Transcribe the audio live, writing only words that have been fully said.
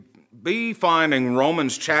be finding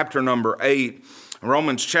Romans chapter number 8.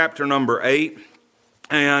 Romans chapter number 8.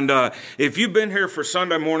 And if you've been here for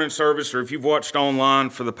Sunday morning service, or if you've watched online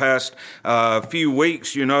for the past few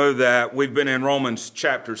weeks, you know that we've been in Romans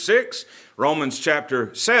chapter 6, Romans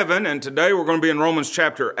chapter 7, and today we're going to be in Romans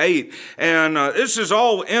chapter 8. And this is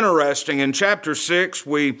all interesting. In chapter 6,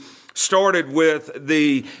 we started with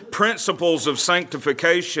the principles of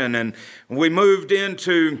sanctification, and we moved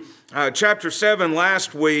into chapter 7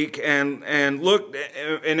 last week and looked,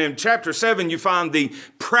 and in chapter 7 you find the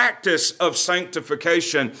practice of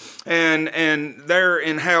sanctification, and there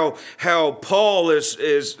in how Paul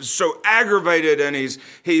is so aggravated, and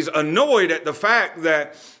he's annoyed at the fact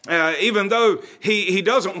that even though he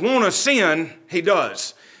doesn't want to sin, he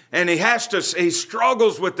does. And he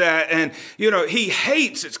struggles with that. And,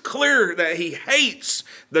 it's clear that he hates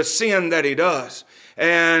the sin that he does.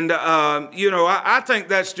 And, I think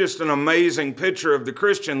that's just an amazing picture of the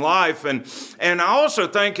Christian life. And I also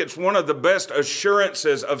think it's one of the best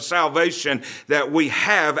assurances of salvation that we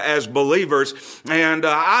have as believers. And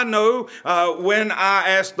I know when I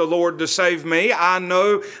ask the Lord to save me, I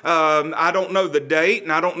know I don't know the date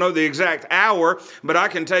and I don't know the exact hour, but I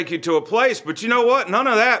can take you to a place. But you know what? None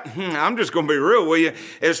of that, I'm just going to be real with you.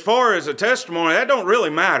 As far as a testimony, that don't really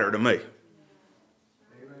matter to me.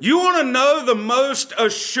 You want to know the most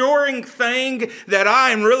assuring thing that I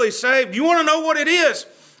am really saved? You want to know what it is?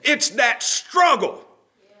 It's that struggle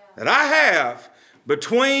that I have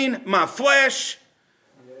between my flesh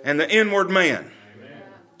and the inward man. Amen.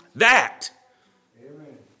 That.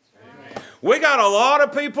 Amen. We got a lot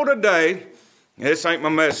of people today. This ain't my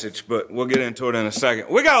message, but we'll get into it in a second.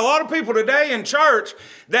 We got a lot of people today in church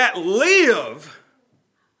that live,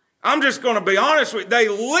 I'm just going to be honest with you, they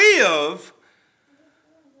live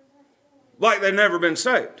like they've never been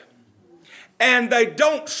saved. And they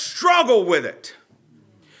don't struggle with it.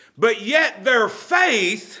 But yet their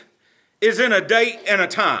faith is in a date and a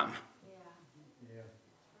time.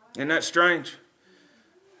 Isn't that strange?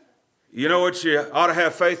 You know what you ought to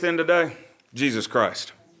have faith in today? Jesus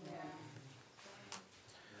Christ.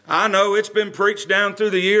 I know it's been preached down through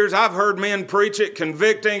the years. I've heard men preach it,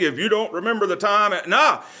 convicting. If you don't remember the time.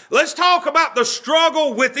 No, let's talk about the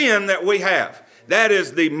struggle within that we have. That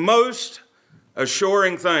is the most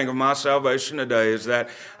assuring thing of my salvation today, is that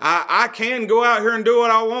I can go out here and do what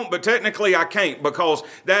I want, but technically I can't, because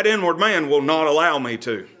that inward man will not allow me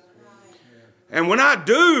to. And when I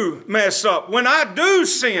do mess up, when I do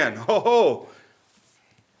sin,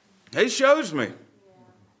 he shows me.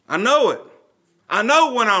 I know it. I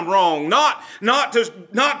know when I'm wrong, not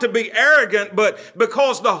to be arrogant, but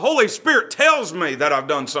because the Holy Spirit tells me that I've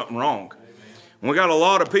done something wrong. We got a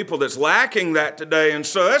lot of people that's lacking that today. And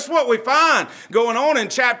so that's what we find going on in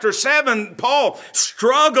chapter 7. Paul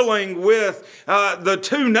struggling with the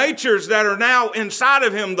two natures that are now inside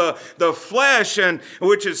of him, the flesh, and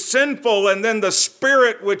which is sinful, and then the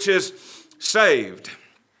spirit, which is saved.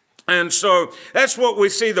 And so that's what we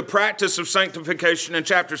see, the practice of sanctification in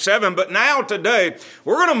chapter 7. But now today,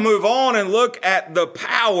 we're going to move on and look at the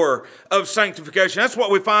power of sanctification. That's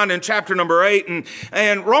what we find in chapter number 8.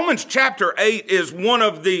 And Romans chapter 8 is one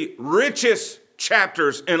of the richest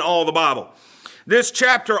chapters in all the Bible. This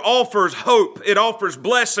chapter offers hope, it offers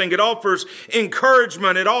blessing, it offers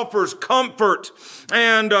encouragement, it offers comfort.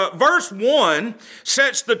 And verse 1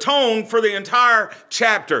 sets the tone for the entire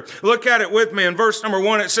chapter. Look at it with me. In verse number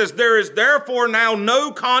 1, it says, "There is therefore now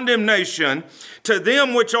no condemnation to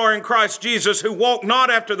them which are in Christ Jesus, who walk not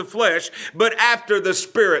after the flesh, but after the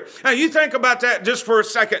Spirit." Now you think about that just for a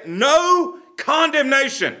second. No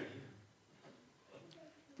condemnation.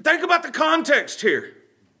 Think about the context here.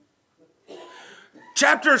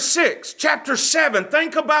 Chapter 6, chapter 7,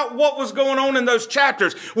 think about what was going on in those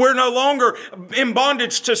chapters. We're no longer in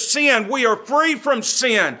bondage to sin. We are free from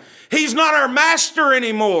sin. He's not our master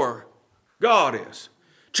anymore. God is.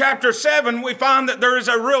 Chapter 7, we find that there is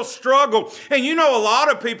a real struggle. And a lot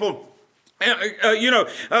of people,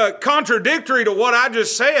 contradictory to what I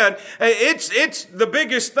just said, it's the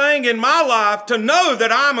biggest thing in my life to know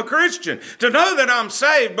that I'm a Christian, to know that I'm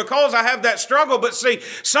saved because I have that struggle. But see,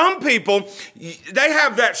 some people, they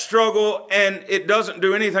have that struggle and it doesn't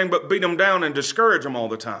do anything but beat them down and discourage them all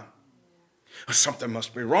the time. Something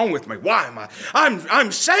must be wrong with me. Why am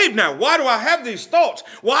I'm saved now. Why do I have these thoughts?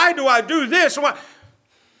 Why do I do this? Why?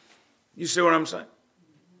 You see what I'm saying?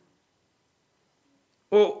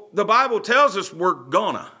 Well, the Bible tells us we're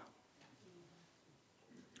gonna.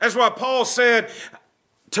 That's why Paul said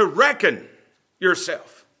to reckon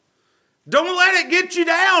yourself. Don't let it get you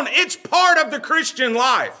down. It's part of the Christian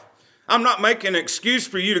life. I'm not making an excuse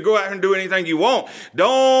for you to go out and do anything you want.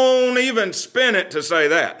 Don't even spin it to say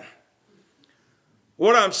that.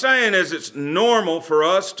 What I'm saying is it's normal for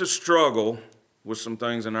us to struggle with some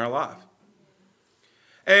things in our life.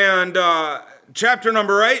 And chapter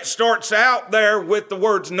number 8 starts out there with the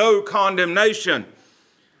words no condemnation.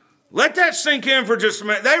 Let that sink in for just a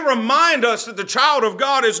minute. They remind us that the child of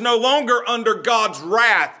God is no longer under God's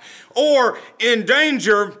wrath or in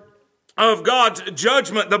danger of God's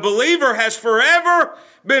judgment. The believer has forever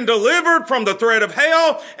been delivered from the threat of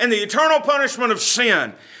hell and the eternal punishment of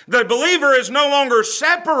sin. The believer is no longer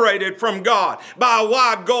separated from God by a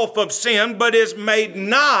wide gulf of sin, but is made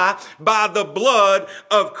nigh by the blood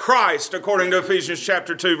of Christ, according to Ephesians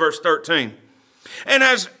chapter 2, verse 13. And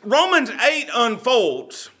as Romans 8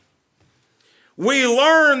 unfolds, we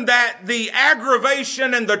learn that the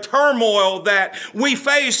aggravation and the turmoil that we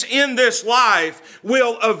face in this life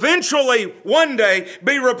will eventually one day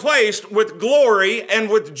be replaced with glory and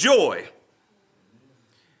with joy.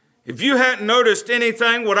 If you hadn't noticed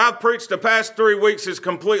anything, what I've preached the past 3 weeks is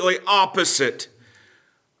completely opposite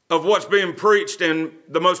of what's being preached in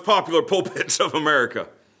the most popular pulpits of America.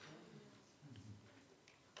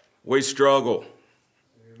 We struggle.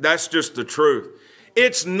 That's just the truth.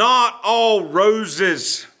 It's not all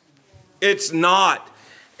roses. It's not.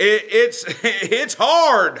 It's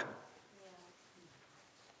hard.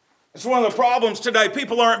 It's one of the problems today.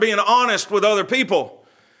 People aren't being honest with other people.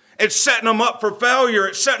 It's setting them up for failure.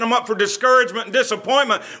 It's setting them up for discouragement and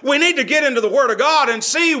disappointment. We need to get into the Word of God and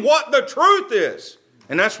see what the truth is.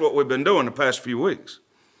 And that's what we've been doing the past few weeks.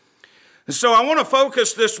 And so I want to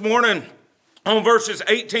focus this morning on verses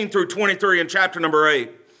 18 through 23 in chapter number 8.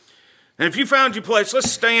 And if you found your place,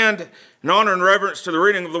 let's stand in honor and reverence to the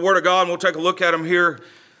reading of the Word of God, and we'll take a look at them here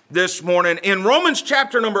this morning. In Romans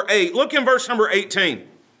chapter number 8, look in verse number 18.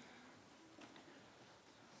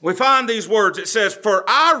 We find these words. It says, "For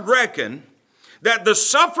I reckon that the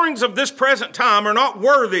sufferings of this present time are not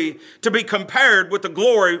worthy to be compared with the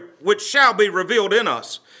glory which shall be revealed in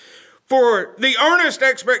us. For the earnest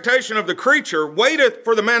expectation of the creature waiteth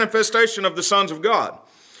for the manifestation of the sons of God.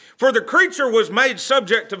 For the creature was made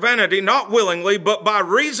subject to vanity, not willingly, but by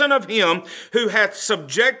reason of him who hath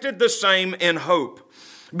subjected the same in hope.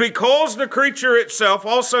 Because the creature itself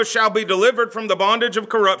also shall be delivered from the bondage of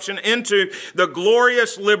corruption into the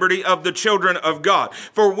glorious liberty of the children of God.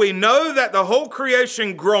 For we know that the whole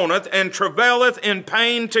creation groaneth and travaileth in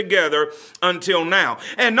pain together until now.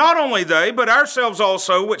 And not only they, but ourselves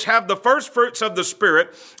also, which have the first fruits of the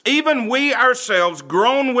Spirit, even we ourselves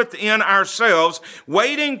groan within ourselves,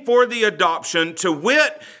 waiting for the adoption, to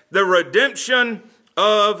wit, the redemption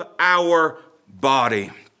of our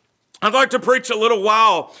body." I'd like to preach a little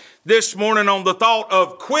while this morning on the thought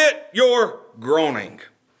of quit your groaning.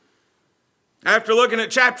 After looking at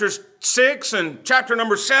chapters 6 and chapter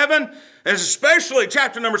number 7, and especially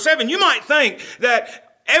chapter number 7, you might think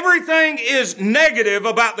that everything is negative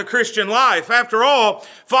about the Christian life. After all,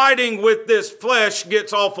 fighting with this flesh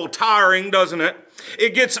gets awful tiring, doesn't it?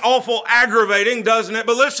 It gets awful aggravating, doesn't it?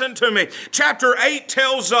 But listen to me. Chapter 8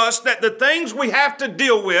 tells us that the things we have to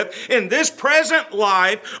deal with in this present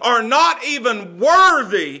life are not even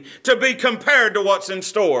worthy to be compared to what's in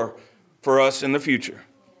store for us in the future.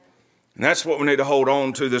 And that's what we need to hold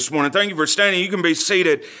on to this morning. Thank you for standing. You can be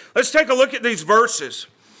seated. Let's take a look at these verses.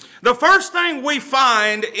 The first thing we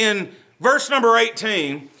find in verse number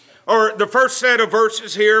 18, or the first set of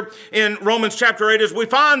verses here in Romans chapter 8, is we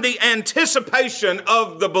find the anticipation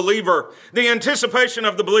of the believer. The anticipation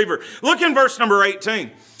of the believer. Look in verse number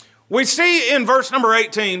 18. We see in verse number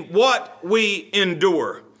 18 what we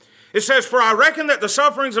endure. It says, "For I reckon that the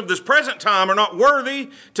sufferings of this present time are not worthy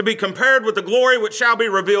to be compared with the glory which shall be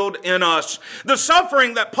revealed in us." The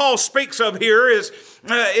suffering that Paul speaks of here is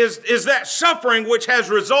that suffering which has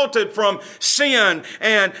resulted from sin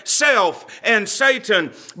and self and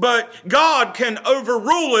Satan, but God can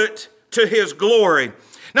overrule it to his glory.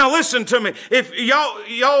 Now listen to me. If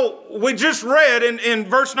y'all, we just read in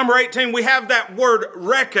verse number 18, we have that word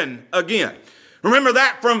reckon again. Remember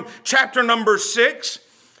that from chapter number 6?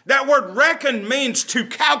 That word reckon means to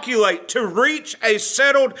calculate, to reach a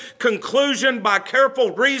settled conclusion by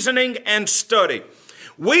careful reasoning and study.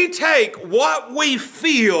 We take what we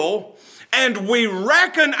feel and we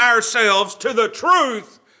reckon ourselves to the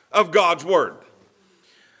truth of God's word.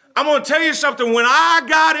 I'm going to tell you something. When I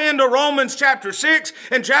got into Romans chapter 6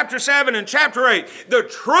 and chapter 7 and chapter 8, the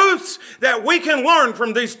truths that we can learn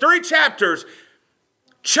from these 3 chapters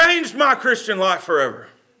changed my Christian life forever.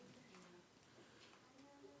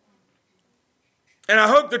 And I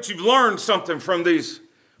hope that you've learned something from these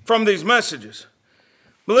messages.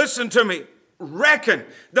 But listen to me. reckon.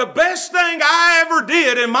 The best thing I ever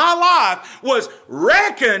did in my life was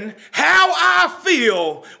reckon how I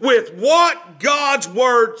feel with what God's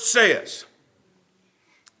Word says.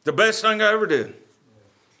 The best thing I ever did.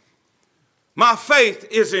 My faith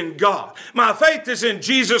is in God. My faith is in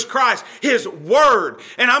Jesus Christ, His Word.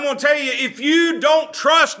 And I'm going to tell you, if you don't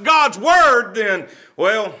trust God's Word, then,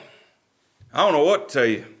 well, I don't know what to tell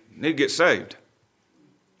you. You need to get saved.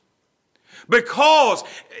 Because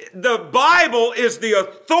the Bible is the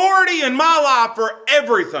authority in my life for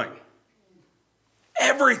everything.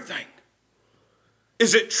 Everything.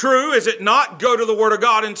 Is it true? Is it not? Go to the Word of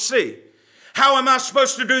God and see. How am I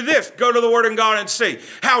supposed to do this? Go to the Word of God and see.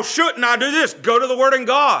 How shouldn't I do this? Go to the Word of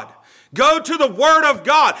God. Go to the Word of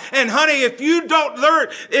God. And honey, if you don't learn,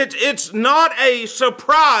 it's not a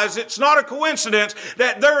surprise, it's not a coincidence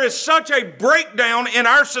that there is such a breakdown in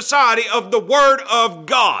our society of the Word of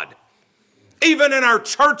God. Even in our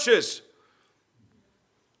churches.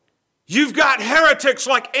 You've got heretics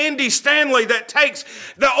like Andy Stanley that takes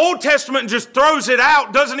the Old Testament and just throws it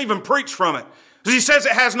out, doesn't even preach from it. Because he says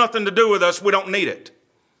it has nothing to do with us, we don't need it.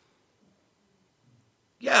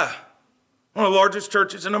 Yeah, one of the largest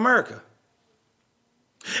churches in America.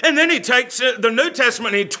 And then he takes the New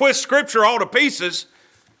Testament and he twists Scripture all to pieces.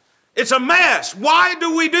 It's a mess. Why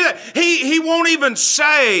do we do that? He won't even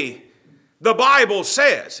say the Bible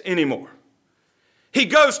says anymore. He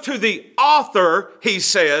goes to the author, he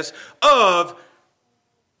says, of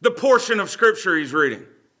the portion of Scripture he's reading.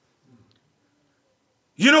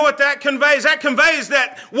 You know what that conveys? That conveys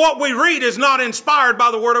that what we read is not inspired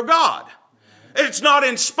by the Word of God. It's not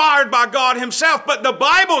inspired by God Himself, but the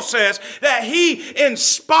Bible says that He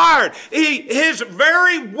inspired. His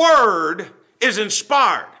very Word is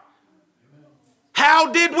inspired.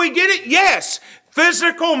 How did we get it? Yes,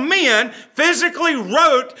 physical men physically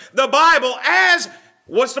wrote the Bible as,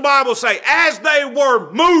 what's the Bible say? As they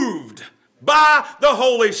were moved by the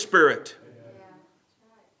Holy Spirit.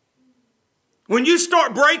 When you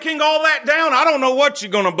start breaking all that down, I don't know what you're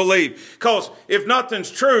going to believe. Because if nothing's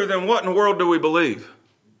true, then what in the world do we believe?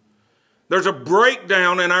 There's a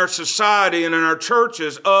breakdown in our society and in our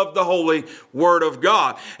churches of the Holy Word of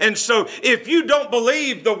God. And so if you don't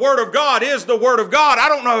believe the Word of God is the Word of God, I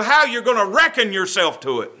don't know how you're going to reckon yourself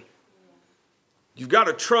to it. You've got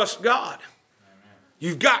to trust God.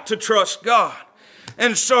 You've got to trust God.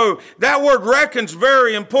 And so that word reckon's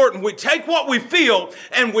very important. We take what we feel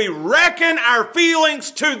and we reckon our feelings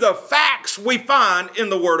to the facts we find in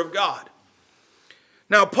the Word of God.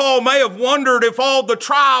 Now, Paul may have wondered if all the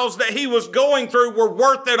trials that he was going through were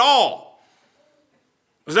worth it all.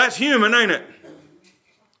 Because that's human, ain't it?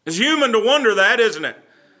 It's human to wonder that, isn't it?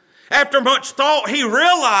 After much thought, he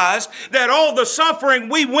realized that all the suffering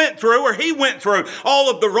we went through, or he went through, all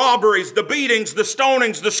of the robberies, the beatings, the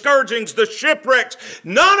stonings, the scourgings, the shipwrecks,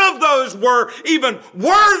 none of those were even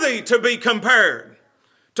worthy to be compared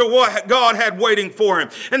to what God had waiting for him.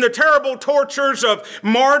 And the terrible tortures of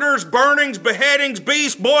martyrs, burnings, beheadings,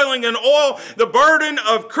 beasts, boiling in oil, the burden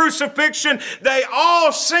of crucifixion, they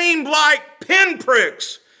all seemed like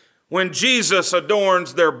pinpricks when Jesus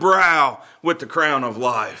adorns their brow with the crown of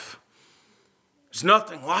life. There's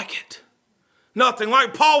nothing like it. Nothing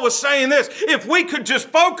like Paul was saying this. If we could just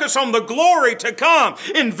focus on the glory to come,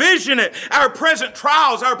 envision it, our present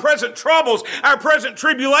trials, our present troubles, our present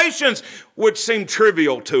tribulations would seem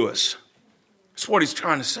trivial to us. That's what he's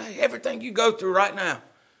trying to say. Everything you go through right now,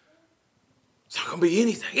 it's not going to be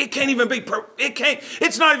anything. It can't even be,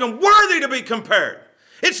 it's not even worthy to be compared.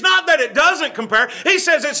 It's not that it doesn't compare. He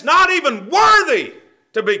says it's not even worthy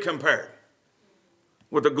to be compared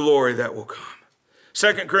with the glory that will come.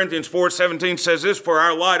 2 Corinthians 4:17 says this, for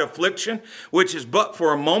our light affliction, which is but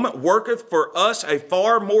for a moment, worketh for us a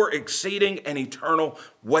far more exceeding and eternal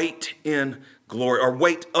weight in glory, or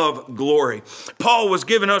weight of glory. Paul was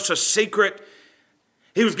giving us a secret.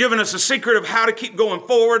 He was giving us a secret of how to keep going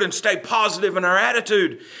forward and stay positive in our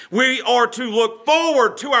attitude. We are to look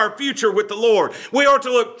forward to our future with the Lord. We are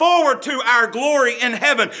to look forward to our glory in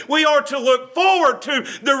heaven. We are to look forward to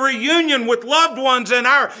the reunion with loved ones and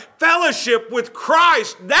our fellowship with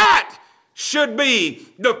Christ. That should be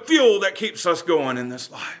the fuel that keeps us going in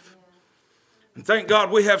this life. And thank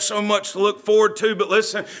God we have so much to look forward to. But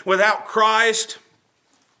listen, without Christ,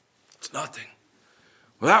 it's nothing.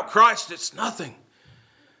 Without Christ, it's nothing.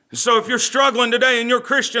 And so if you're struggling today in your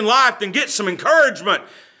Christian life, then get some encouragement.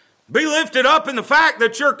 Be lifted up in the fact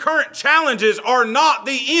that your current challenges are not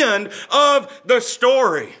the end of the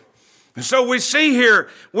story. And so we see here,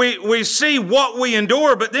 we see what we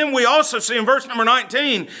endure, but then we also see in verse number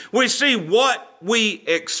 19, we see what we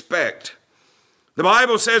expect. The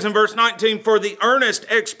Bible says in verse 19, for the earnest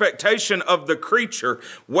expectation of the creature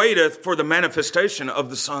waiteth for the manifestation of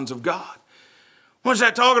the sons of God. What is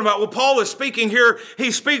that talking about? Well, Paul is speaking here.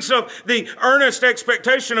 He speaks of the earnest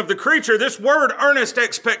expectation of the creature. This word, earnest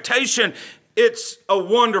expectation, it's a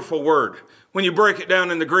wonderful word. When you break it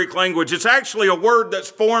down in the Greek language, it's actually a word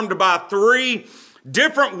that's formed by three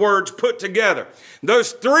different words put together.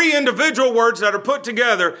 Those three individual words that are put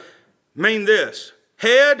together mean this: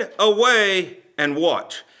 head, away, and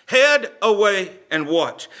watch. Head, away, and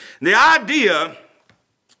watch. The idea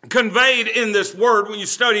conveyed in this word, when you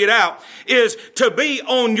study it out, is to be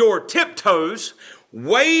on your tiptoes,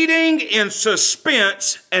 waiting in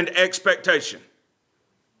suspense and expectation.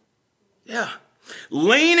 Yeah.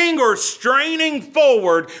 Leaning or straining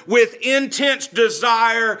forward with intense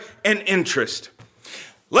desire and interest.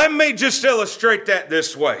 Let me just illustrate that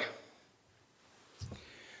this way.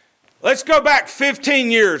 Let's go back 15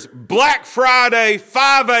 years. Black Friday,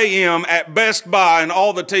 5 a.m. at Best Buy, and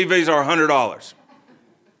all the TVs are $100.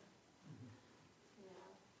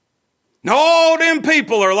 And all them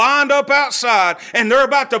people are lined up outside, and they're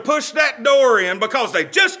about to push that door in because they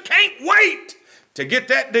just can't wait to get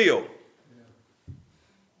that deal.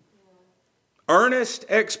 Earnest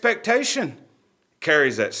expectation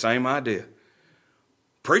carries that same idea.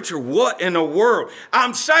 Preacher, what in the world?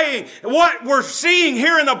 I'm saying what we're seeing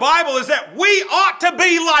here in the Bible is that we ought to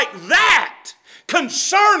be like that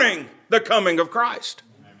concerning the coming of Christ.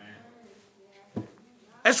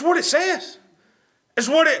 That's what it says. That's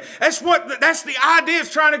the idea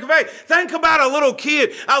it's trying to convey. Think about a little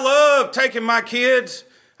kid. I love taking my kids,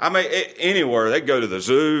 anywhere. They go to the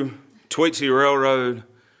zoo, Tweetsie Railroad,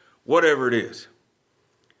 whatever it is.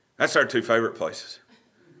 That's our two favorite places.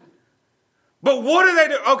 But what do they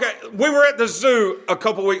do? Okay, we were at the zoo a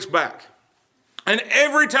couple weeks back. And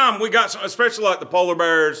every time we got some, especially like the polar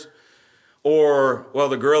bears or,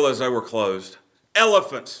 the gorillas, they were closed.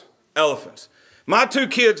 Elephants. My two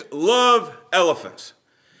kids love elephants.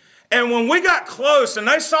 And when we got close and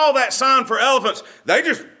they saw that sign for elephants, they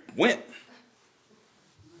just went.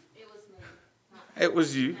 It was me. It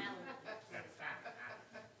was you.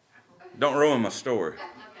 Don't ruin my story.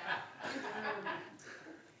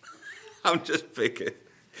 I'm just picking.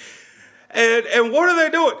 And what are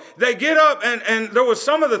they doing? They get up, and there was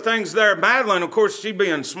some of the things there. Madeline, of course, she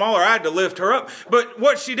being smaller, I had to lift her up. But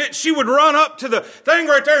what she did, she would run up to the thing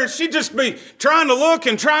right there, and she'd just be trying to look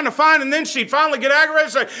and trying to find, and then she'd finally get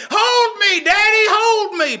aggravated and say, hold me, Daddy,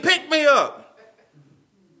 hold me, pick me up.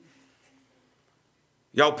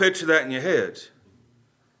 Y'all picture that in your heads.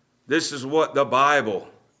 This is what the Bible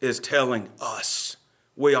is telling us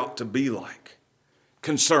we ought to be like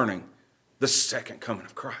concerning the second coming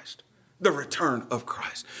of Christ, the return of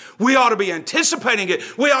Christ. We ought to be anticipating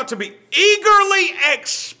it. We ought to be eagerly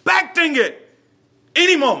expecting it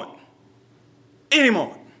any moment. Any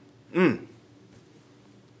moment. The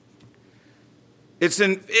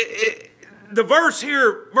verse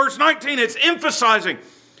here, verse 19, it's emphasizing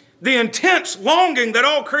the intense longing that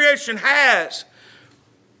all creation has.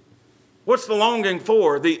 What's the longing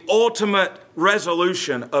for? The ultimate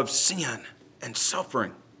resolution of sin and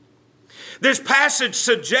suffering. This passage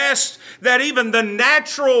suggests that even the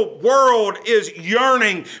natural world is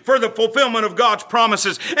yearning for the fulfillment of God's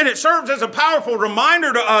promises. And it serves as a powerful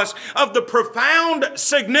reminder to us of the profound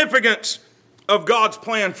significance of God's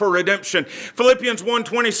plan for redemption. Philippians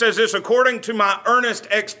 1:20 says this, according to my earnest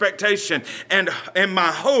expectation and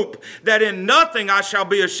my hope that in nothing I shall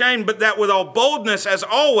be ashamed, but that with all boldness as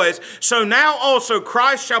always, so now also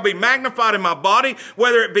Christ shall be magnified in my body,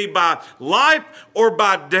 whether it be by life or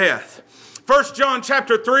by death. 1 John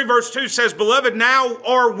chapter 3 verse 2 says, beloved, now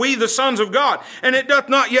are we the sons of God, and it doth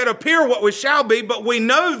not yet appear what we shall be, but we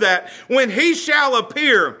know that when he shall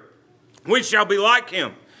appear, we shall be like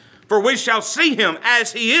him. For we shall see him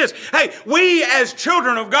as he is. Hey, we as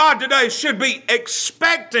children of God today should be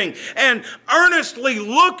expecting and earnestly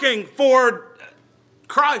looking for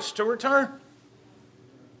Christ to return.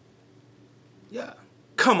 Yeah.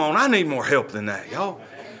 Come on, I need more help than that, y'all.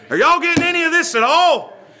 Are y'all getting any of this at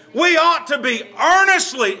all? We ought to be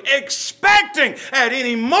earnestly expecting at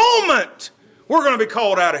any moment we're going to be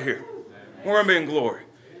called out of here. We're going to be in glory.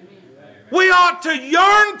 We ought to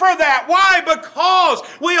yearn for that. Why? Because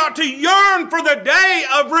we ought to yearn for the day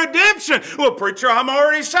of redemption. Well, preacher, I'm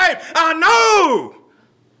already saved. I know.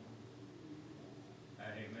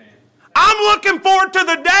 Amen. I'm looking forward to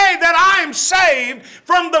the day that I am saved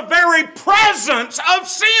from the very presence of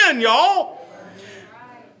sin, y'all.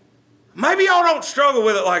 Maybe y'all don't struggle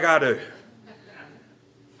with it like I do.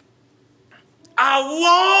 I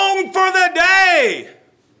long for the day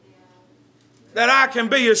that I can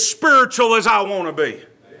be as spiritual as I want to be.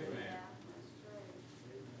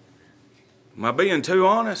 Am I being too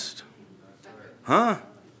honest? Huh?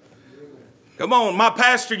 Come on, my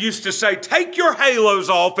pastor used to say, take your halos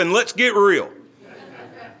off and let's get real.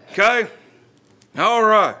 Okay? All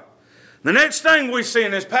right. The next thing we see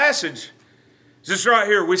in this passage is this right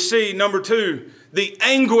here. We see, number 2, the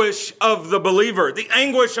anguish of the believer. The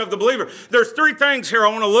anguish of the believer. There's 3 things here I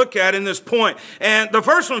want to look at in this point. And the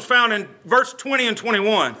first one's found in verse 20 and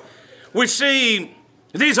 21. We see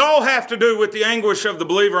these all have to do with the anguish of the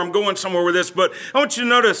believer. I'm going somewhere with this, but I want you to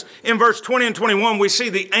notice in verse 20 and 21, we see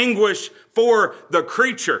the anguish for the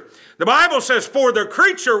creature. The Bible says, for the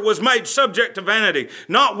creature was made subject to vanity,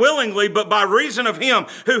 not willingly, but by reason of him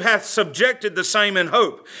who hath subjected the same in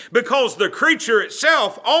hope. Because the creature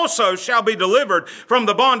itself also shall be delivered from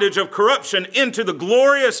the bondage of corruption into the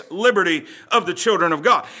glorious liberty of the children of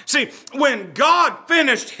God. See, when God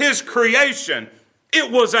finished his creation,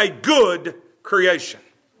 it was a good creation.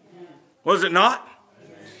 Was it not?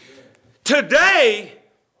 Today,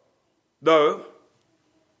 though,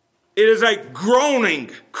 it is a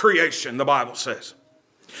groaning creation, the Bible says.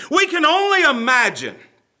 We can only imagine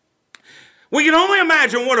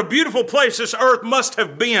what a beautiful place this earth must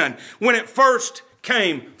have been when it first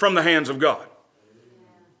came from the hands of God.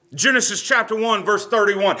 Genesis chapter 1, verse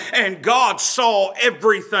 31. And God saw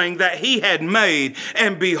everything that he had made,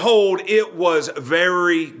 and behold, it was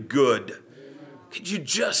very good. Could you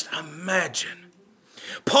just imagine?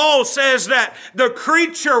 Paul says that the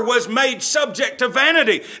creature was made subject to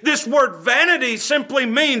vanity. This word vanity simply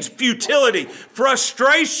means futility,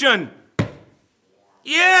 frustration.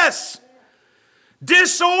 Yes.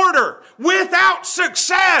 Disorder, without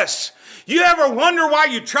success. You ever wonder why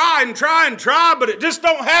you try and try and try, but it just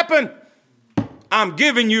don't happen? I'm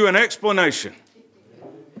giving you an explanation.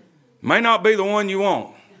 May not be the one you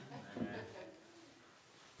want.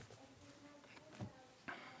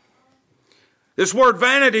 This word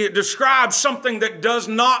vanity, it describes something that does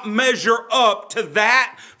not measure up to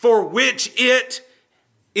that for which it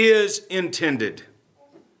is intended.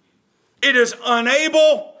 It is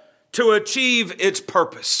unable to achieve its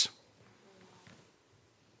purpose.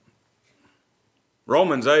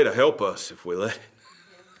 Romans 8 will help us if we let it.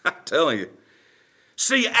 I'm telling you.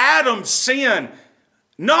 See, Adam's sin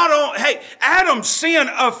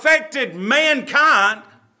affected mankind,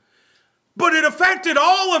 but it affected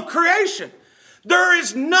all of creation. There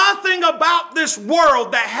is nothing about this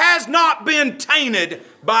world that has not been tainted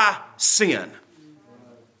by sin.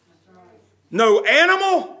 No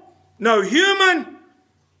animal, no human,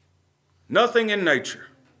 nothing in nature.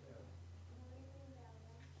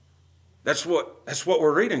 That's what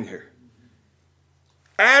we're reading here.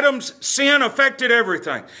 Adam's sin affected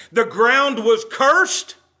everything. The ground was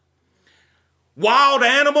cursed. Wild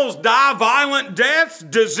animals die violent deaths.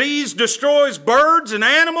 Disease destroys birds and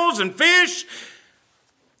animals and fish.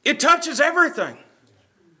 It touches everything.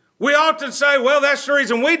 We often say, well, that's the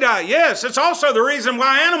reason we die. Yes, it's also the reason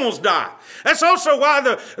why animals die. That's also why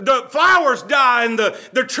the flowers die and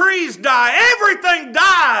the trees die. Everything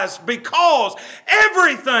dies because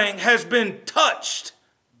everything has been touched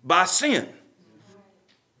by sin.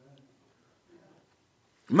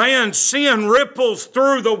 Man's sin ripples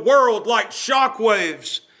through the world like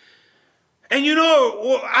shockwaves. And you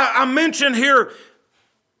know, I mentioned here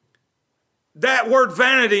that word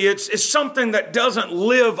vanity, it's something that doesn't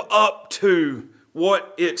live up to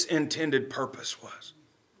what its intended purpose was.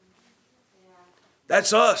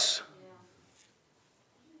 That's us.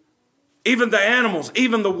 Even the animals,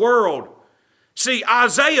 even the world. See,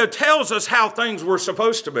 Isaiah tells us how things were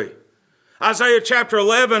supposed to be. Isaiah chapter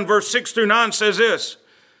 11, verse 6 through 9 says this.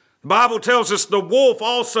 The Bible tells us the wolf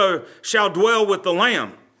also shall dwell with the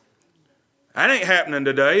lamb. That ain't happening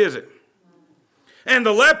today, is it? And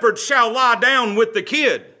the leopard shall lie down with the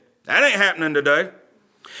kid. That ain't happening today.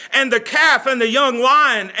 And the calf and the young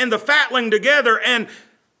lion and the fatling together, and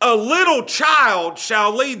a little child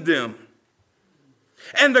shall lead them.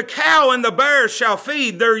 And the cow and the bear shall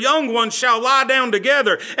feed, their young ones shall lie down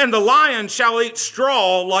together, and the lion shall eat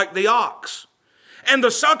straw like the ox. And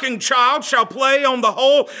the sucking child shall play on the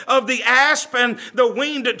hole of the asp, and the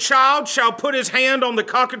weaned child shall put his hand on the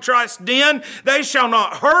cockatrice's den. They shall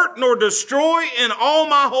not hurt nor destroy in all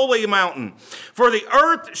my holy mountain. For the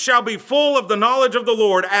earth shall be full of the knowledge of the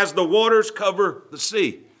Lord as the waters cover the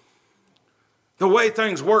sea. The way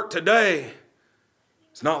things work today,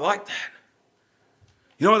 it's not like that.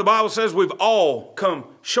 You know what the Bible says? We've all come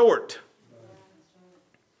short.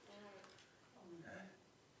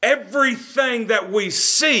 Everything that we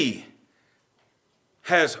see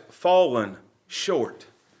has fallen short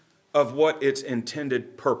of what its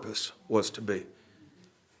intended purpose was to be.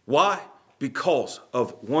 Why? Because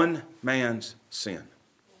of one man's sin.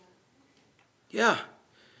 Yeah.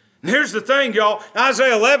 And here's the thing, y'all.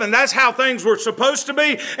 Isaiah 11, that's how things were supposed to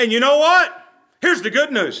be. And you know what? Here's the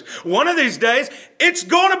good news. One of these days, it's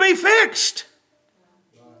going to be fixed.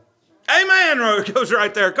 Amen. It goes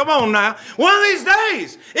right there. Come on now. One of these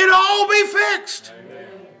days, it'll all be fixed. Amen.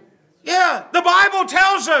 Yeah. The Bible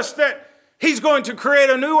tells us that He's going to create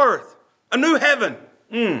a new earth, a new heaven.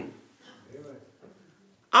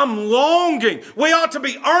 I'm longing. We ought to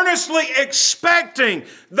be earnestly expecting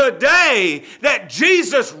the day that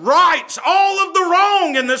Jesus rights all of the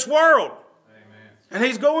wrong in this world. Amen. And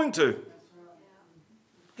He's going to.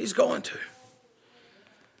 He's going to.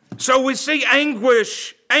 So we see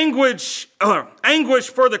anguish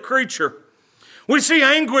for the creature. We see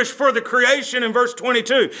anguish for the creation in verse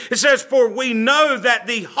 22. It says, "For we know that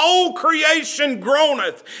the whole creation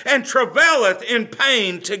groaneth and travaileth in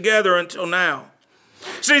pain together until now."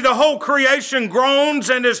 See, the whole creation groans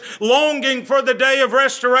and is longing for the day of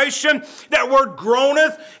restoration. That word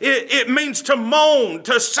groaneth, it means to moan,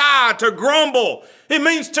 to sigh, to grumble. It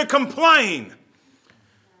means to complain.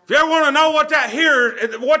 If you ever want to know what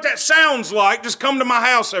that sounds like, just come to my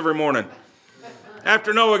house every morning.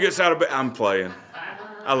 After Noah gets out of bed, I'm playing.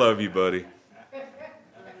 I love you, buddy.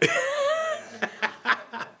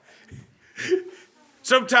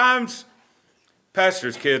 Sometimes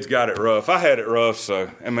pastor's kids got it rough. I had it rough,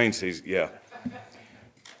 so it means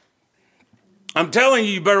I'm telling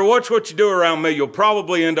you, you better watch what you do around me. You'll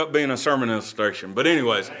probably end up being a sermon illustration. But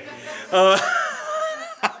anyways,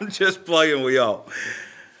 I'm just playing with y'all.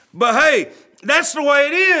 But hey, that's the way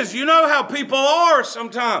it is. You know how people are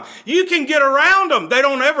sometimes. You can get around them. They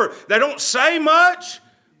don't say much,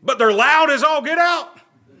 but they're loud as all get out.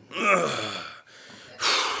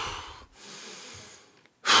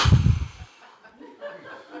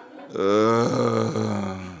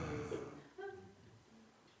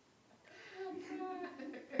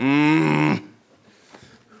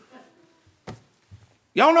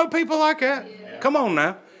 Y'all know people like that? Yeah. Come on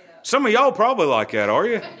now. Some of y'all probably like that, are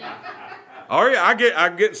you? Are you? I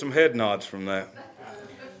get some head nods from that.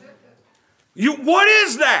 What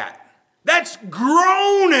is that? That's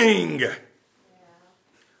groaning.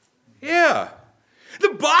 Yeah. The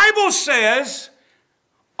Bible says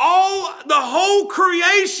the whole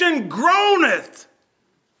creation groaneth.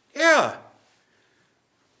 Yeah.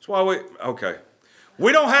 That's why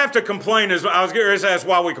we don't have to complain I was getting ready to say that's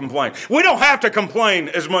why we complain. We don't have to complain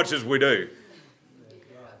as much as we do.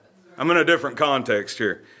 I'm in a different context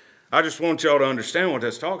here. I just want y'all to understand what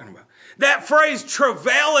that's talking about. That phrase,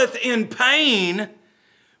 travaileth in pain,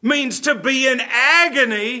 means to be in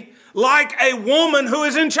agony like a woman who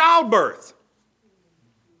is in childbirth.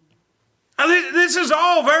 Now, this is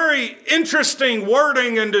all very interesting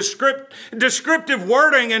wording and descriptive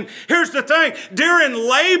wording. And here's the thing. During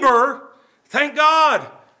labor, thank God,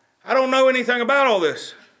 I don't know anything about all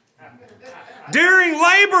this. During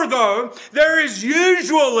labor, though, there is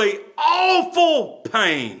usually awful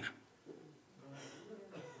pain.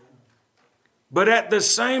 But at the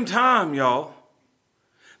same time, y'all,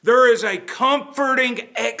 there is a comforting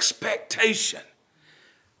expectation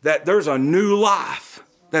that there's a new life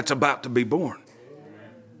that's about to be born.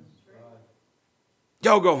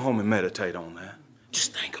 Y'all go home and meditate on that.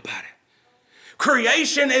 Just think about it.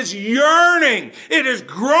 Creation is yearning. It is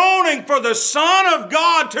groaning for the Son of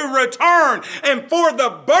God to return and for the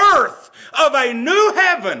birth of a new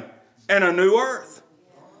heaven and a new earth.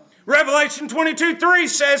 Revelation 22:3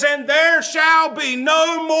 says, "And there shall be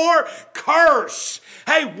no more curse."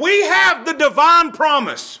 Hey, we have the divine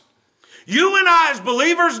promise. You and I as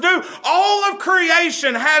believers do. All of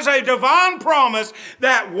creation has a divine promise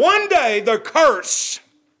that one day the curse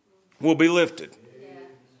will be lifted.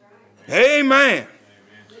 Amen.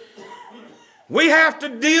 We have to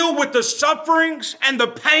deal with the sufferings and the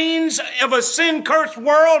pains of a sin-cursed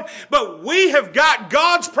world, but we have got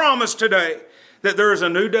God's promise today that there is a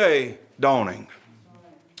new day dawning.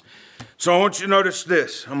 So I want you to notice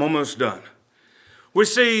this. I'm almost done. We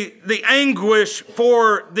see the anguish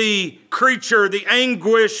for the creature, the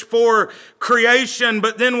anguish for creation,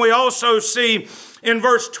 but then we also see in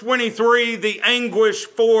verse 23 the anguish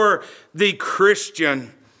for the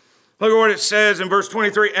Christian. Look at what it says in verse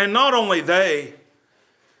 23. And not only they,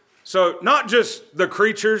 so not just the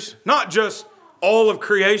creatures, not just all of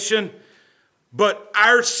creation, but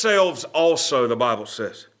ourselves also, the Bible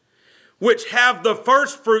says, which have the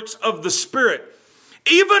first fruits of the Spirit.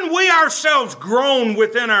 Even we ourselves groan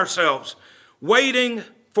within ourselves, waiting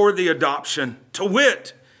for the adoption, to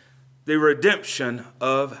wit, the redemption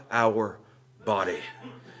of our body.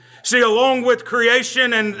 See, along with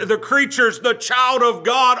creation and the creatures, the child of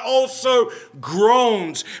God also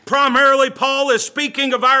groans. Primarily, Paul is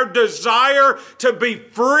speaking of our desire to be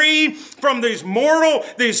free from these mortal,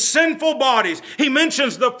 these sinful bodies. He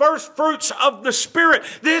mentions the first fruits of the Spirit.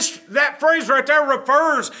 That phrase right there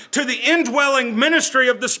refers to the indwelling ministry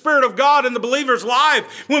of the Spirit of God in the believer's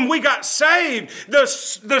life. When we got saved,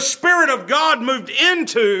 the Spirit of God moved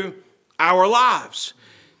into our lives.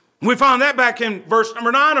 We find that back in verse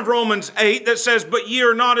number 9 of Romans 8 that says, but ye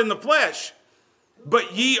are not in the flesh,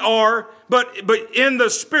 but ye are, but in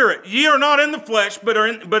the Spirit. Ye are not in the flesh, but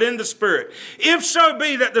in the Spirit. If so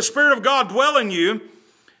be that the Spirit of God dwell in you.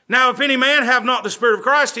 Now, if any man have not the Spirit of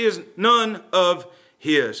Christ, he is none of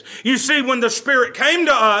his. You see, when the Spirit came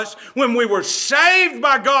to us, when we were saved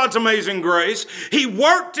by God's amazing grace, He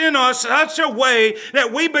worked in us such a way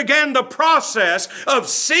that we began the process of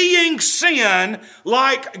seeing sin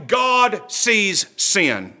like God sees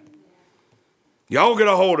sin. Y'all get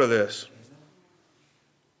a hold of this.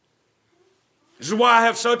 This is why I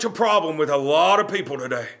have such a problem with a lot of people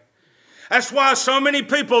today. That's why so many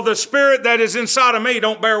people, the Spirit that is inside of me,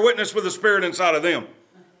 don't bear witness with the Spirit inside of them.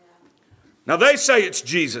 Now, they say it's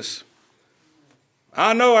Jesus.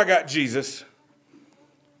 I know I got Jesus.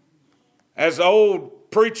 As the old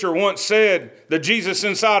preacher once said, the Jesus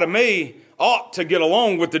inside of me ought to get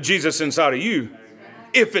along with the Jesus inside of you,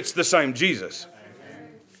 if it's the same Jesus.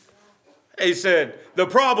 He said, the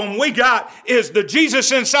problem we got is the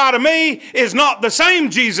Jesus inside of me is not the same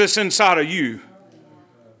Jesus inside of you.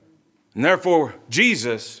 And therefore,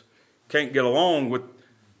 Jesus can't get along with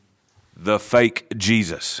the fake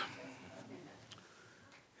Jesus.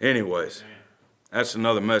 Anyways, that's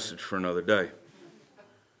another message for another day.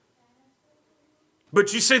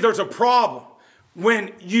 But you see, there's a problem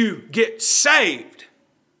when you get saved.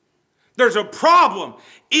 There's a problem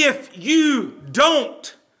if you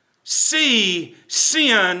don't see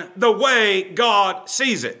sin the way God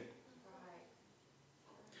sees it.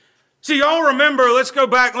 See, y'all remember, let's go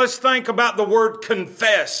back, let's think about the word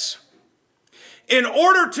confess. In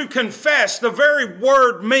order to confess, the very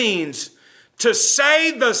word means to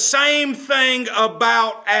say the same thing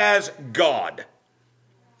about as God.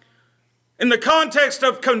 In the context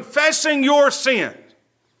of confessing your sin,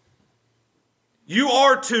 you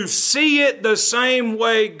are to see it the same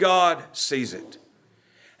way God sees it.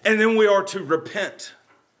 And then we are to repent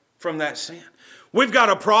from that sin. We've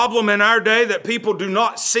got a problem in our day that people do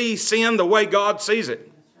not see sin the way God sees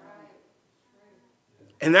it.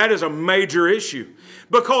 And that is a major issue.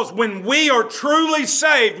 Because when we are truly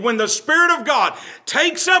saved, when the Spirit of God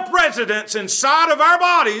takes up residence inside of our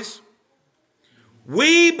bodies,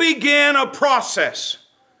 we begin a process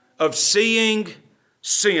of seeing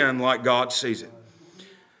sin like God sees it.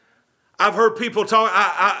 I've heard people talk,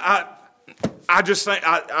 I just think,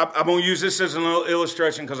 I'm going to use this as an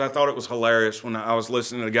illustration because I thought it was hilarious when I was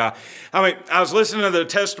listening to the guy. I was listening to the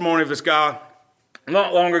testimony of this guy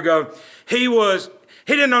not long ago. He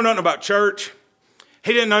didn't know nothing about church.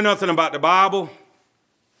 He didn't know nothing about the Bible.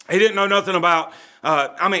 He didn't know nothing about,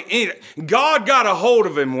 God got a hold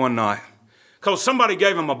of him one night because somebody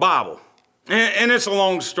gave him a Bible. And it's a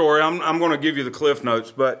long story. I'm going to give you the Cliff Notes.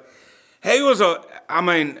 But he was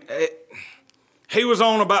he was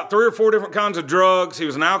on about 3 or 4 different kinds of drugs. He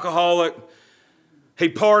was an alcoholic. He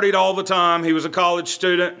partied all the time. He was a college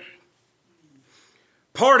student.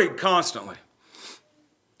 Partied constantly.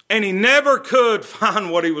 And he never could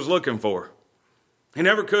find what he was looking for. He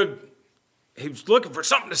never could. He was looking for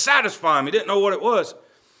something to satisfy him. He didn't know what it was.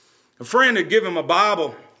 A friend had given him a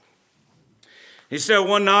Bible. He said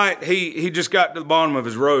one night he just got to the bottom of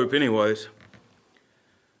his rope anyways.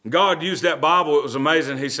 God used that Bible. It was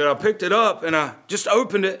amazing. He said, I picked it up and I just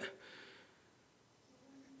opened it.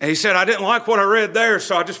 And he said, I didn't like what I read there,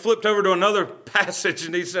 so I just flipped over to another passage.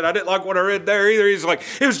 And he said, I didn't like what I read there either. He's like,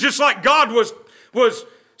 it was just like God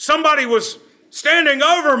somebody was standing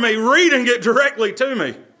over me, reading it directly to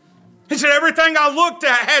me. He said, everything I looked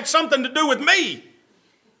at had something to do with me.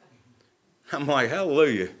 I'm like,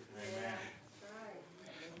 hallelujah.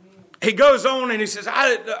 He goes on and he says,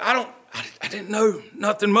 I didn't know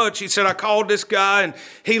nothing much. He said, I called this guy and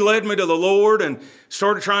he led me to the Lord and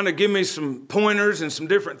started trying to give me some pointers and some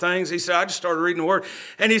different things. He said, I just started reading the Word.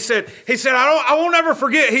 And he said, I won't ever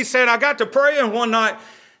forget. He said, I got to praying one night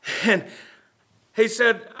and he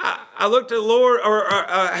said, I looked at the Lord, or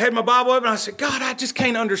I had my Bible open, and I said, God, I just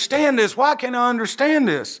can't understand this. Why can't I understand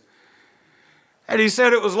this? And he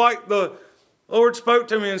said it was like the Lord spoke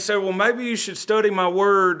to me and said, well, maybe you should study my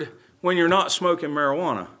Word when you're not smoking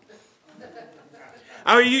marijuana.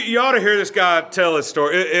 You ought to hear this guy tell his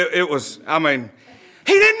story. He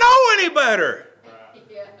didn't know any better.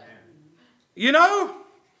 You know?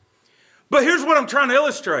 But here's what I'm trying to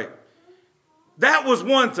illustrate. That was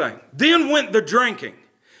one thing. Then went the drinking.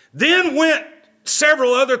 Then went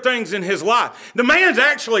several other things in his life. The man's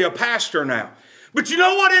actually a pastor now. But you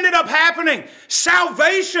know what ended up happening?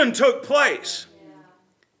 Salvation took place.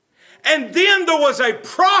 And then there was a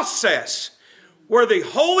process where the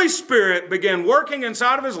Holy Spirit began working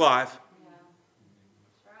inside of his life,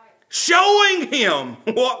 showing him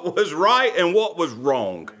what was right and what was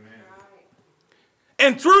wrong.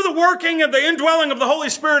 And through the working of the indwelling of the Holy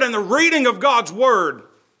Spirit and the reading of God's Word,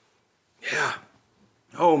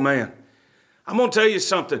 oh man, I'm going to tell you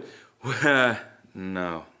something.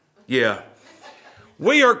 No. Yeah.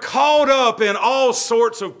 We are caught up in all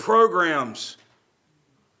sorts of programs.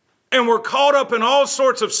 And we're caught up in all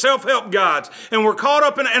sorts of self-help guides. And we're caught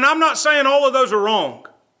up in, and I'm not saying all of those are wrong.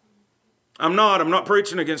 I'm not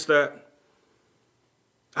preaching against that.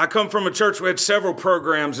 I come from a church, we had several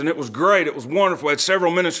programs, and it was great. It was wonderful. We had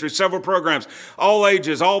several ministries, several programs, all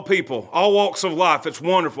ages, all people, all walks of life. It's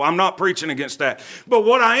wonderful. I'm not preaching against that. But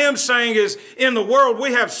what I am saying is, in the world,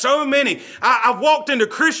 we have so many. I've walked into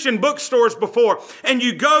Christian bookstores before, and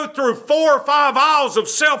you go through 4 or 5 aisles of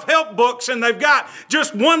self-help books, and they've got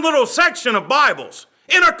just one little section of Bibles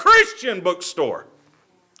in a Christian bookstore.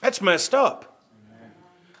 That's messed up.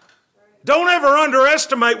 Don't ever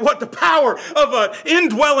underestimate what the power of an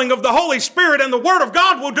indwelling of the Holy Spirit and the Word of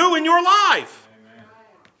God will do in your life. Amen.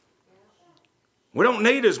 We don't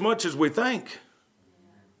need as much as we think.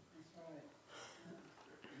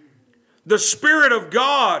 The Spirit of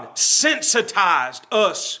God sensitized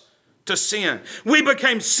us to sin. We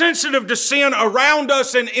became sensitive to sin around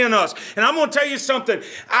us and in us. And I'm going to tell you something.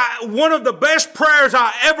 One of the best prayers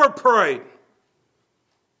I ever prayed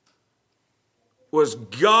was,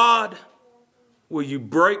 God, will you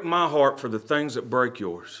break my heart for the things that break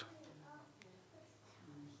yours?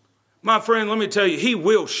 My friend, let me tell you, He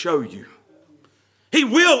will show you. He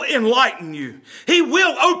will enlighten you. He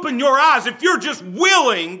will open your eyes if you're just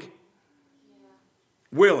willing.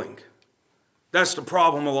 Willing. That's the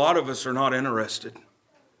problem. A lot of us are not interested.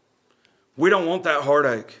 We don't want that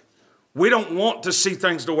heartache. We don't want to see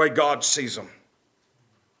things the way God sees them.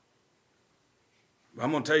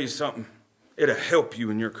 I'm going to tell you something. It'll help you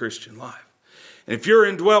in your Christian life. And if you're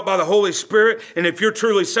indwelt by the Holy Spirit, and if you're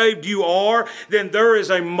truly saved, you are, then there is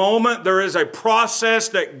a moment, there is a process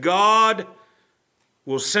that God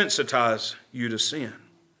will sensitize you to sin.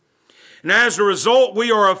 And as a result,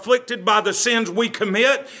 we are afflicted by the sins we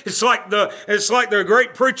commit. It's like the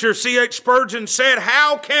great preacher C.H. Spurgeon said,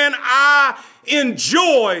 how can I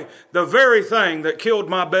enjoy the very thing that killed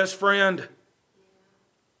my best friend?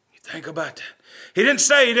 You think about that. He didn't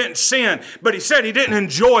say he didn't sin, but he said he didn't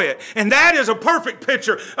enjoy it. And that is a perfect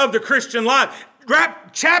picture of the Christian life.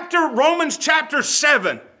 Romans chapter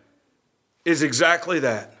 7 is exactly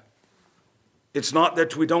that. It's not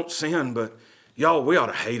that we don't sin, but y'all, we ought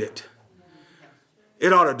to hate it.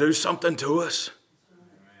 It ought to do something to us.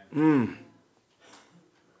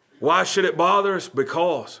 Why should it bother us?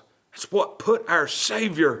 Because it's what put our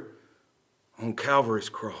Savior on Calvary's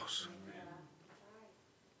cross.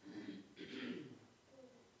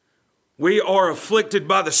 We are afflicted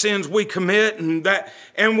by the sins we commit,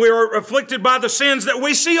 and we are afflicted by the sins that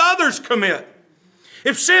we see others commit.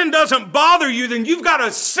 If sin doesn't bother you, then you've got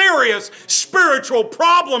a serious spiritual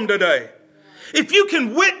problem today. If you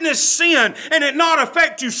can witness sin and it not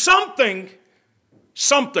affect you, something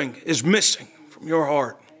is missing from your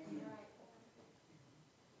heart.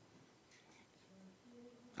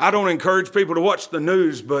 I don't encourage people to watch the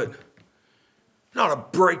news, but it ought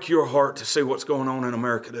to break your heart to see what's going on in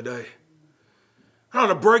America today. It ought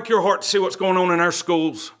to break your heart to see what's going on in our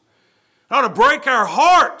schools. It ought to break our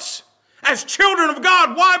hearts as children of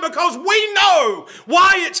God. Why? Because we know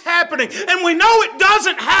why it's happening. And we know it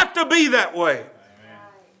doesn't have to be that way. Amen.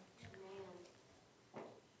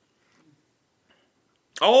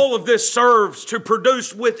 All of this serves to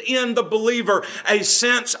produce within the believer a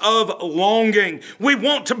sense of longing. We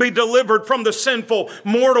want to be delivered from the sinful,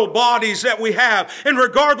 mortal bodies that we have. And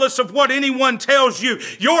regardless of what anyone tells you,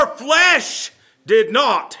 your flesh did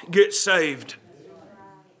not get saved.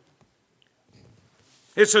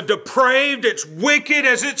 It's a depraved, it's wicked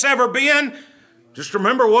as it's ever been. Just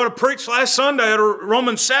remember what I preached last Sunday out of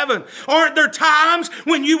Romans 7. Aren't there times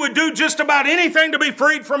when you would do just about anything to be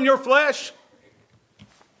freed from your flesh?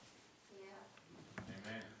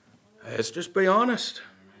 Let's just be honest.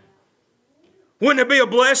 Wouldn't it be a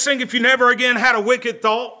blessing if you never again had a wicked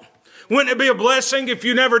thought? Wouldn't it be a blessing if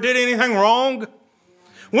you never did anything wrong?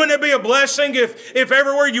 Wouldn't it be a blessing if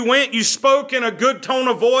everywhere you went you spoke in a good tone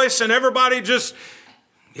of voice and everybody just,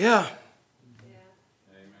 yeah.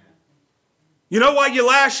 You know why you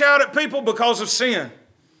lash out at people? Because of sin.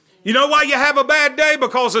 You know why you have a bad day?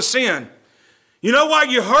 Because of sin. You know why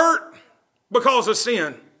you hurt? Because of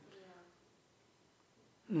sin.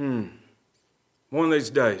 One of these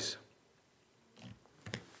days,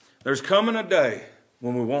 there's coming a day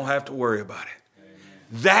when we won't have to worry about it. Amen.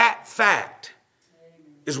 That fact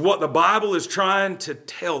is what the Bible is trying to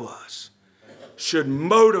tell us should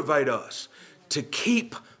motivate us to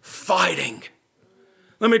keep fighting.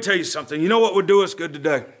 Let me tell you something. You know what would do us good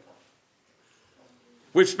today?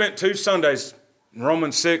 We've spent 2 Sundays in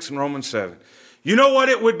Romans 6 and Romans 7. You know what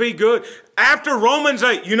it would be good? After Romans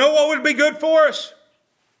 8, you know what would be good for us?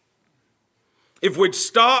 If we'd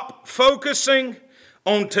stop focusing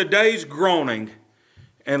on today's groaning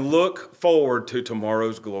and look forward to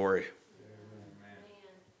tomorrow's glory.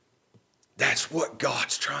 That's what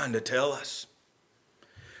God's trying to tell us.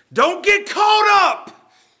 Don't get caught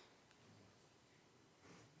up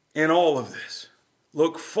in all of this.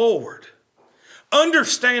 Look forward.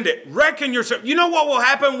 Understand it. Reckon yourself. You know what will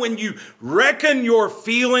happen when you reckon your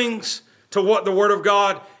feelings to what the Word of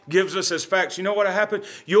God gives us as facts? You know what will happen?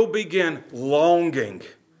 You'll begin longing.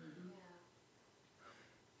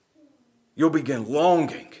 You'll begin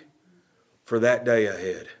longing for that day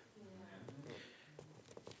ahead.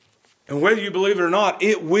 And whether you believe it or not,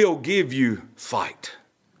 it will give you fight.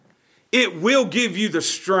 It will give you the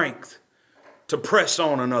strength to press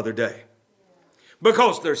on another day.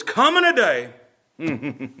 Because there's coming a day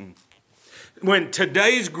when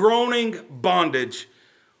today's groaning bondage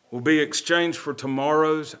will be exchanged for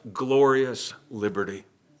tomorrow's glorious liberty.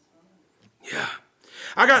 Yeah.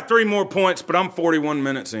 I got 3 more points, but I'm 41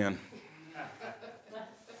 minutes in.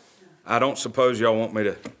 I don't suppose y'all want me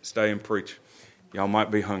to stay and preach. Y'all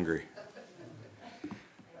might be hungry.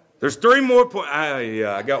 There's 3 more points.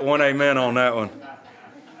 Yeah, I got 1 amen on that one.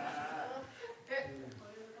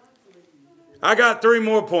 I got 3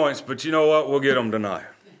 more points, but you know what? We'll get them tonight.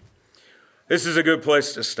 This is a good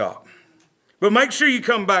place to stop. But make sure you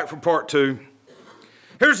come back for part 2.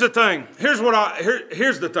 Here's the thing. Here's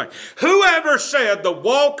the thing. Whoever said the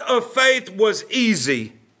walk of faith was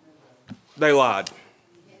easy, they lied.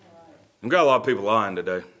 We've got a lot of people lying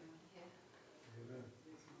today.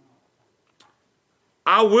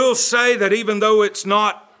 I will say that even though it's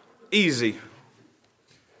not easy,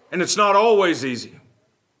 and it's not always easy,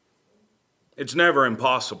 it's never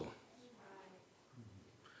impossible.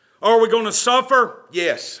 Are we going to suffer?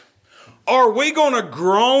 Yes. Are we going to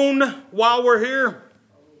groan while we're here?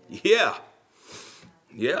 Yeah.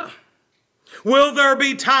 Yeah. Will there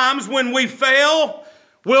be times when we fail?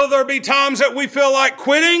 Will there be times that we feel like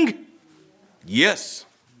quitting? Yes.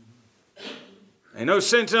 Ain't no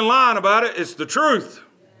sense in lying about it. It's the truth.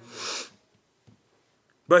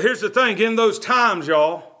 But here's the thing. In those times,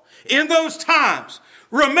 y'all, in those times,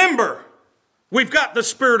 remember, we've got the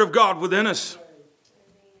Spirit of God within us.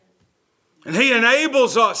 And He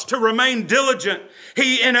enables us to remain diligent.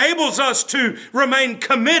 He enables us to remain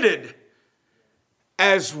committed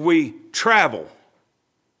as we travel.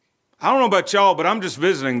 I don't know about y'all, but I'm just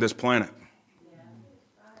visiting this planet.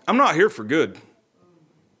 I'm not here for good.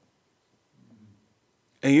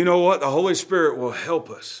 And you know what? The Holy Spirit will help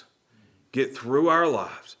us get through our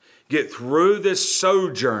lives, get through this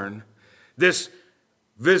sojourn, this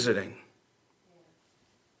visiting.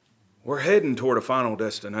 We're heading toward a final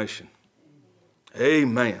destination.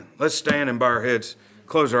 Amen. Let's stand and bow our heads,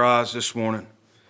 close our eyes this morning.